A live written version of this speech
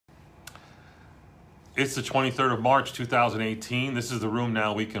It's the 23rd of March, 2018. This is the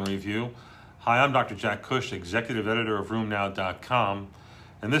RheumNow Week in Review. Hi, I'm Dr. Jack Cush, Executive Editor of RheumNow.com.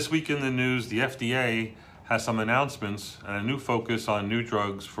 And this week in the news, the FDA has some announcements and a new focus on new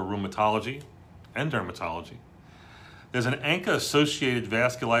drugs for rheumatology and dermatology. There's an ANCA-associated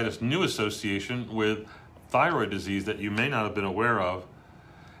vasculitis new association with thyroid disease that you may not have been aware of.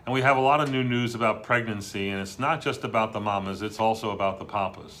 And we have a lot of new news about pregnancy, and it's not just about the mamas, it's also about the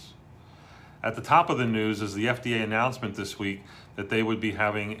papas. At the top of the news is the FDA announcement this week that they would be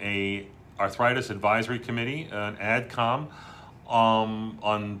having a arthritis advisory committee, an AdCom,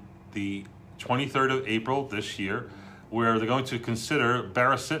 on the 23rd of April this year, where they're going to consider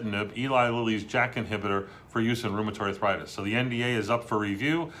baricitinib, Eli Lilly's JAK inhibitor, for use in rheumatoid arthritis. So the NDA is up for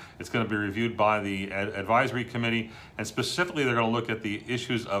review. It's going to be reviewed by the advisory committee, and specifically they're going to look at the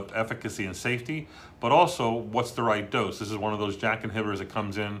issues of efficacy and safety, but also what's the right dose. This is one of those JAK inhibitors that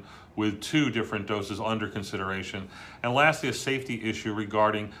comes in with 2 different doses under consideration. And lastly, a safety issue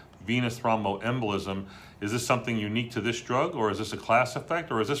regarding venous thromboembolism. Is this something unique to this drug, or is this a class effect,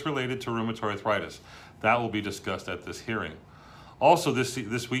 or is this related to rheumatoid arthritis? That will be discussed at this hearing. Also this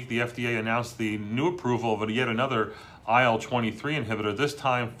week, the FDA announced the new approval of yet another IL-23 inhibitor, this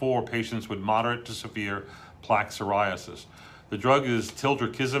time for patients with moderate to severe plaque psoriasis. The drug is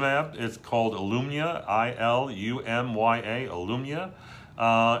tildrakizumab. It's called Ilumya, I-L-U-M-Y-A, Ilumya,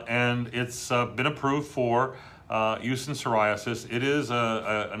 and it's been approved for use in psoriasis. It is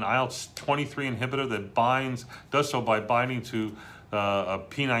an IL-23 inhibitor that does so by binding to a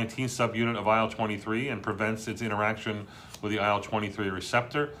P19 subunit of IL-23 and prevents its interaction with the IL-23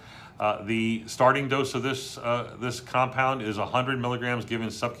 receptor. The starting dose of this compound is 100 milligrams given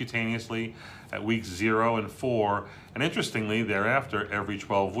subcutaneously at weeks 0 and 4, and interestingly, thereafter every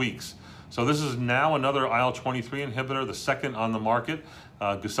 12 weeks. So this is now another IL-23 inhibitor, the second on the market.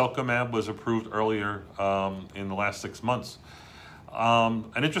 Guselkumab was approved earlier in the last 6 months.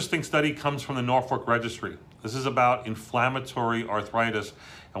 An interesting study comes from the Norfolk Registry. This is about inflammatory arthritis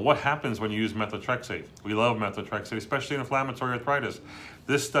and what happens when you use methotrexate. We love methotrexate, especially in inflammatory arthritis.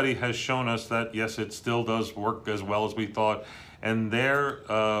 This study has shown us that, yes, it still does work as well as we thought, and their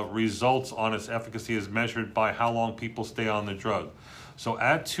results on its efficacy is measured by how long people stay on the drug. So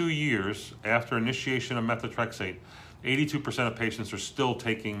at 2 years after initiation of methotrexate, 82% of patients are still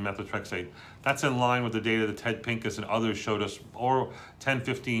taking methotrexate. That's in line with the data that Ted Pincus and others showed us 10,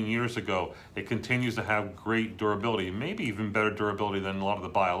 15 years ago. It continues to have great durability, maybe even better durability than a lot of the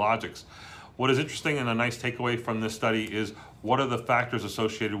biologics. What is interesting and a nice takeaway from this study is what are the factors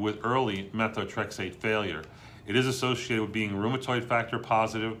associated with early methotrexate failure. It is associated with being rheumatoid factor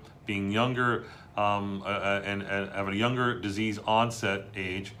positive, being younger, and having a younger disease onset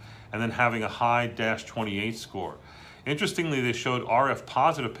age, and then having a high DAS28 score. Interestingly, they showed RF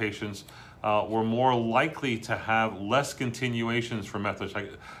positive patients were more likely to have less continuations for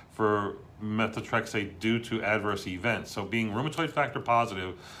methotrexate due to adverse events. So being rheumatoid factor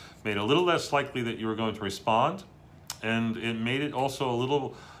positive made it a little less likely that you were going to respond, and it made it also a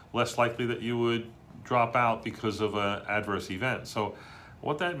little less likely that you would drop out because of an adverse event. So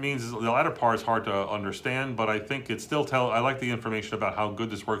what that means is the latter part is hard to understand, but I think it still I like the information about how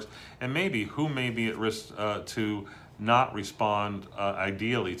good this works and maybe who may be at risk to not respond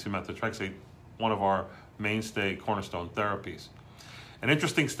ideally to methotrexate, one of our mainstay cornerstone therapies. An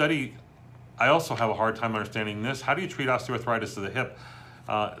interesting study, I also have a hard time understanding this. How do you treat osteoarthritis of the hip?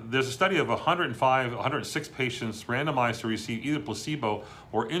 There's a study of 106 patients randomized to receive either placebo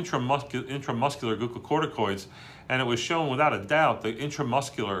or intramuscular glucocorticoids, and it was shown without a doubt the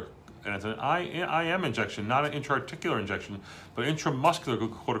intramuscular, and it's an IM injection, not an intra-articular injection, but intramuscular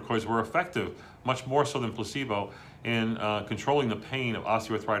glucocorticoids were effective, much more so than placebo, in controlling the pain of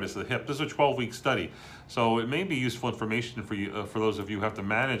osteoarthritis of the hip. This is a 12-week study, so it may be useful information for you, for those of you who have to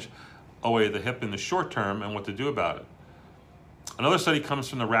manage OA of the hip in the short term and what to do about it. Another study comes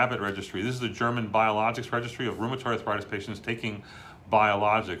from the Rabbit Registry. This is the German biologics registry of rheumatoid arthritis patients taking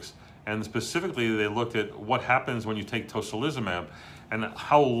biologics. And specifically, they looked at what happens when you take tocilizumab and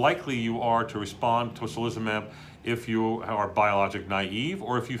how likely you are to respond to tocilizumab if you are biologic naive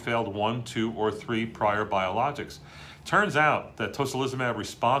or if you failed 1, 2, or 3 prior biologics. Turns out that tocilizumab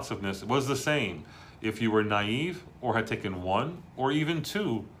responsiveness was the same if you were naive or had taken 1 or even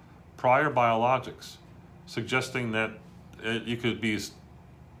 2 prior biologics, suggesting that you could be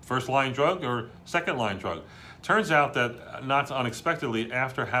first-line drug or second-line drug. Turns out that, not unexpectedly,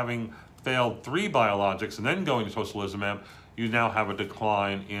 after having failed 3 biologics and then going to tocilizumab, you now have a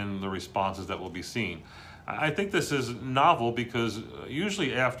decline in the responses that will be seen. I think this is novel because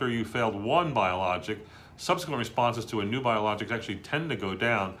usually after you failed 1 biologic, subsequent responses to a new biologic actually tend to go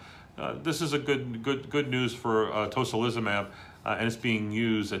down. this is a good news for tocilizumab, and it's being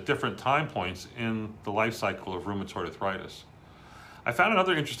used at different time points in the life cycle of rheumatoid arthritis. I found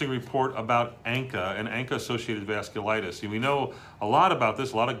another interesting report about ANCA and ANCA-associated vasculitis. And we know a lot about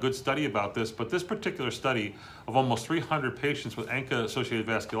this, a lot of good study about this, but this particular study of almost 300 patients with ANCA-associated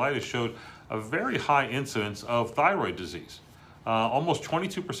vasculitis showed a very high incidence of thyroid disease. Almost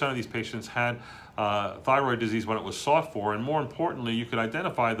 22% of these patients had thyroid disease when it was sought for, and more importantly, you could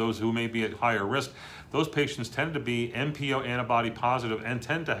identify those who may be at higher risk. Those patients tend to be MPO antibody positive and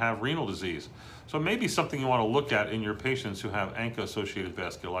tend to have renal disease. So it may be something you want to look at in your patients who have ANCA-associated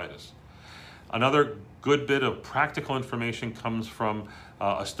vasculitis. Another good bit of practical information comes from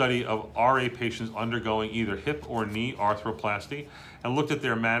a study of RA patients undergoing either hip or knee arthroplasty and looked at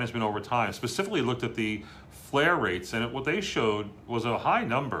their management over time, specifically looked at the flare rates, and what they showed was a high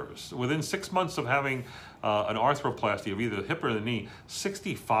numbers. Within 6 months of having an arthroplasty of either the hip or the knee,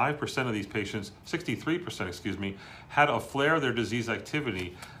 65% of these patients, 63%, excuse me, had a flare of their disease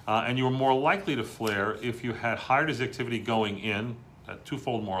activity, and you were more likely to flare if you had higher disease activity going in,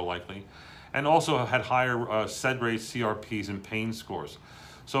 twofold more likely, and also had higher SED rates, CRPs, and pain scores.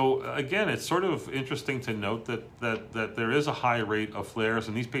 So again, it's sort of interesting to note that there is a high rate of flares,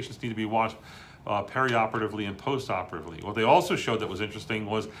 and these patients need to be watched perioperatively and postoperatively. What they also showed that was interesting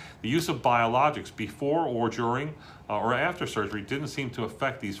was the use of biologics before or during or after surgery didn't seem to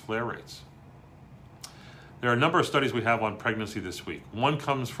affect these flare rates. There are a number of studies we have on pregnancy this week. One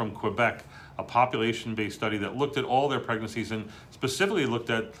comes from Quebec, a population-based study that looked at all their pregnancies and specifically looked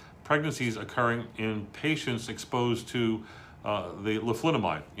at pregnancies occurring in patients exposed to the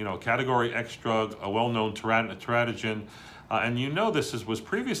leflunomide, category X drug, a well-known teratogen. And this was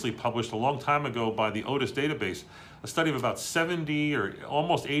previously published a long time ago by the Otis database, a study of about 70 or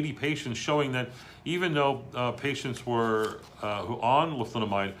almost 80 patients showing that even though patients were who on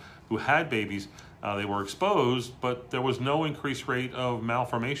leflunomide who had babies, they were exposed, but there was no increased rate of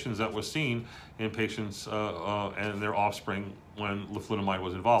malformations that was seen in patients and their offspring when leflunomide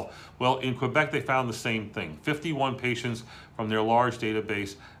was involved. Well, in Quebec, they found the same thing. 51 patients from their large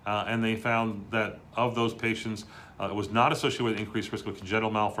database, and they found that of those patients, it was not associated with increased risk of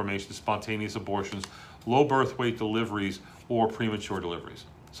congenital malformations, spontaneous abortions, low birth weight deliveries, or premature deliveries.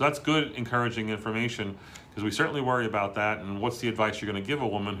 So that's good, encouraging information, because we certainly worry about that. And what's the advice you're going to give a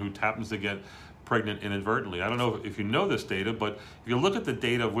woman who happens to get pregnant inadvertently? I don't know if you know this data, but if you look at the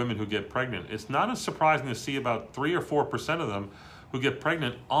data of women who get pregnant, it's not as surprising to see about 3 or 4% of them who get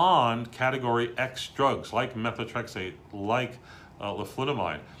pregnant on category X drugs like methotrexate, like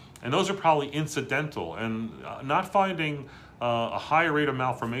leflunomide. And those are probably incidental, and not finding a higher rate of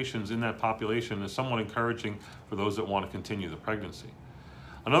malformations in that population is somewhat encouraging for those that want to continue the pregnancy.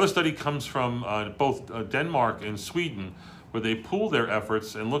 Another study comes from both Denmark and Sweden, where they pooled their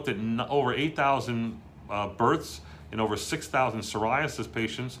efforts and looked at over 8,000 births in over 6,000 psoriasis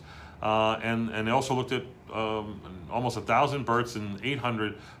patients, and they also looked at almost 1,000 births in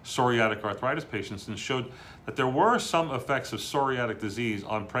 800 psoriatic arthritis patients, and showed that there were some effects of psoriatic disease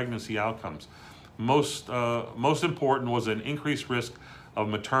on pregnancy outcomes. Most important was an increased risk of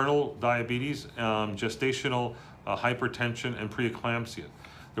maternal diabetes, gestational hypertension, and preeclampsia.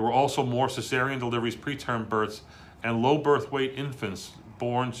 There were also more cesarean deliveries, preterm births, and low birth weight infants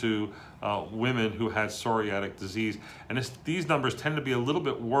born to women who had psoriatic disease. And these numbers tend to be a little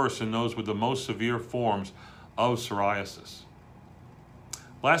bit worse in those with the most severe forms of psoriasis.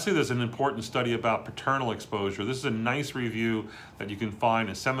 Lastly, there's an important study about paternal exposure. This is a nice review that you can find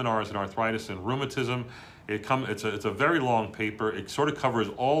in Seminars in Arthritis and Rheumatism. It's a very long paper. It sort of covers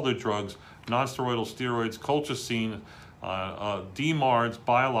all the drugs, nonsteroidal steroids, colchicine, DMARDs,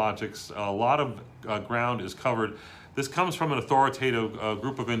 biologics. A lot of ground is covered. This comes from an authoritative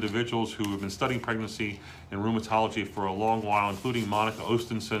group of individuals who have been studying pregnancy and rheumatology for a long while, including Monica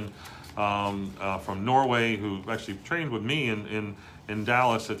Ostensen from Norway, who actually trained with me in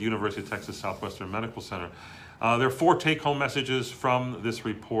Dallas at the University of Texas Southwestern Medical Center. There are 4 take-home messages from this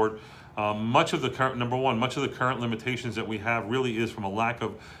report. Much of the current limitations that we have really is from a lack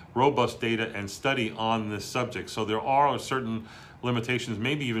of robust data and study on this subject. So there are certain limitations,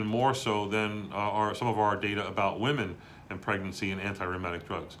 maybe even more so than some of our data about women and pregnancy and anti-rheumatic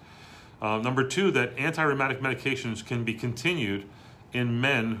drugs. Number 2, that anti-rheumatic medications can be continued in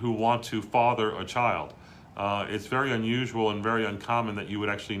men who want to father a child. It's very unusual and very uncommon that you would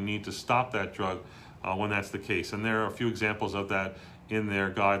actually need to stop that drug when that's the case. And there are a few examples of that in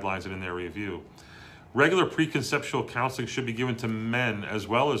their guidelines and in their review. Regular preconceptual counseling should be given to men as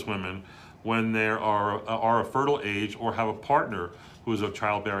well as women when they are a fertile age or have a partner who is of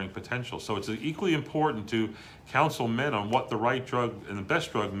childbearing potential. So it's equally important to counsel men on what the right drug and the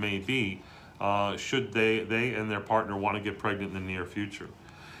best drug may be should they and their partner want to get pregnant in the near future.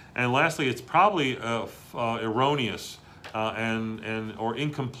 And lastly, it's probably erroneous or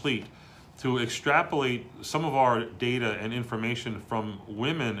incomplete to extrapolate some of our data and information from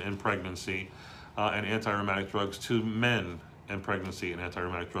women in pregnancy and anti-rheumatic drugs to men and pregnancy and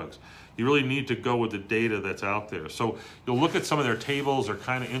anti-rheumatic drugs. You really need to go with the data that's out there. So you'll look at some of their tables, are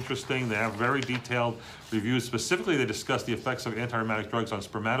kind of interesting. They have very detailed reviews. Specifically, they discuss the effects of anti-rheumatic drugs on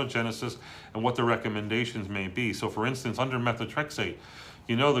spermatogenesis and what the recommendations may be. So for instance, under methotrexate,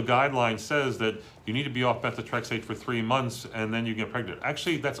 the guideline says that you need to be off methotrexate for 3 months and then you get pregnant.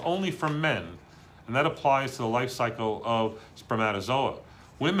 Actually, that's only for men, and that applies to the life cycle of spermatozoa.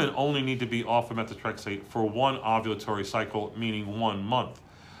 Women only need to be off of methotrexate for 1 ovulatory cycle, meaning 1 month.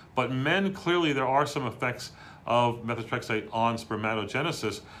 But men, clearly there are some effects of methotrexate on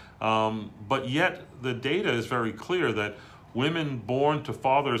spermatogenesis, but yet the data is very clear that women born to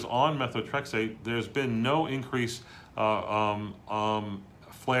fathers on methotrexate, there's been no increase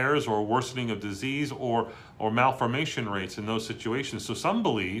flares or worsening of disease or malformation rates in those situations. So some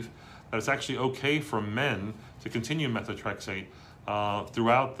believe that it's actually okay for men to continue methotrexate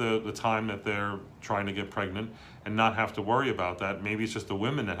throughout the time that they're trying to get pregnant and not have to worry about that. Maybe it's just the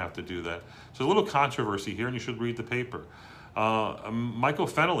women that have to do that. So a little controversy here, and you should read the paper.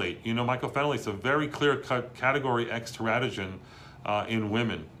 Mycophenolate, mycophenolate's a very clear-cut Category X teratogen in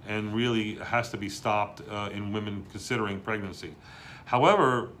women, and really has to be stopped in women considering pregnancy.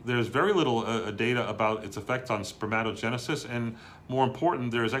 However, there's very little data about its effects on spermatogenesis, and more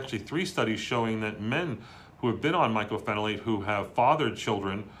important, there's actually 3 studies showing that men who have been on mycophenolate who have fathered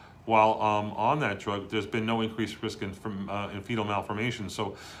children while on that drug, there's been no increased risk in fetal malformation.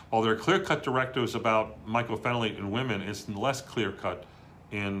 So while there are clear-cut directives about mycophenolate in women, it's less clear-cut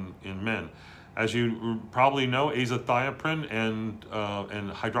in men. As you probably know, azathioprine and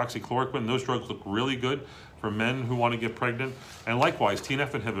hydroxychloroquine, those drugs look really good for men who want to get pregnant. And likewise,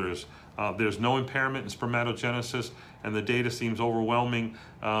 TNF inhibitors, there's no impairment in spermatogenesis, and the data seems overwhelming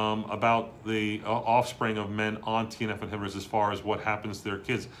about the offspring of men on TNF inhibitors as far as what happens to their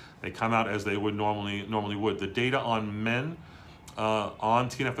kids. They come out as they would normally would. The data on men on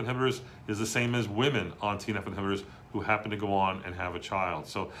TNF inhibitors is the same as women on TNF inhibitors who happen to go on and have a child.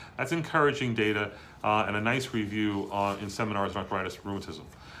 So that's encouraging data and a nice review in seminars on arthritis and rheumatism.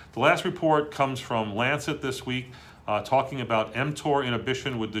 The last report comes from Lancet this week, talking about mTOR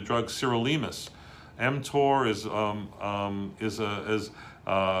inhibition with the drug sirolimus. mTOR is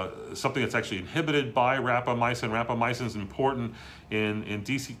something that's actually inhibited by rapamycin. Rapamycin is important in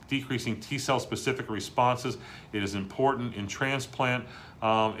decreasing T-cell specific responses. It is important in transplant.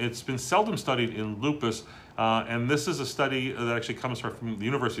 It's been seldom studied in lupus, and this is a study that actually comes from the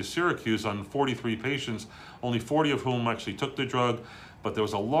University of Syracuse on 43 patients, only 40 of whom actually took the drug, but there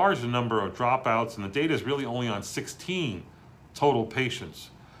was a large number of dropouts, and the data is really only on 16 total patients.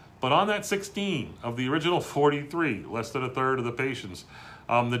 But on that 16 of the original 43, less than a third of the patients,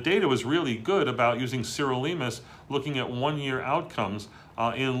 the data was really good about using sirolimus, looking at 1-year outcomes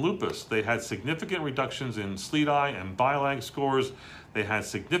in lupus. They had significant reductions in SLEDAI and BILAG scores. They had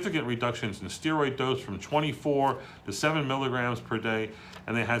significant reductions in steroid dose from 24 to 7 milligrams per day,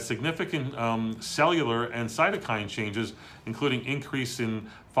 and they had significant cellular and cytokine changes, including increase in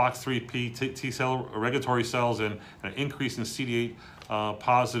FOX3P T-cell regulatory cells and an increase in CD8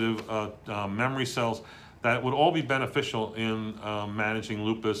 positive memory cells that would all be beneficial in managing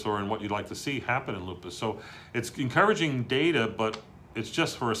lupus or in what you'd like to see happen in lupus. So it's encouraging data, but it's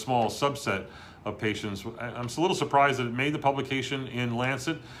just for a small subset of patients. I'm a little surprised that it made the publication in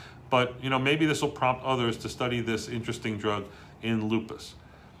Lancet, but maybe this will prompt others to study this interesting drug in lupus.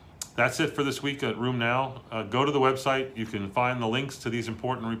 That's it for this week at RheumNow. Go to the website. You can find the links to these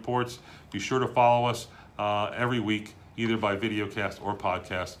important reports. Be sure to follow us every week, either by videocast or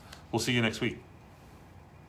podcast. We'll see you next week.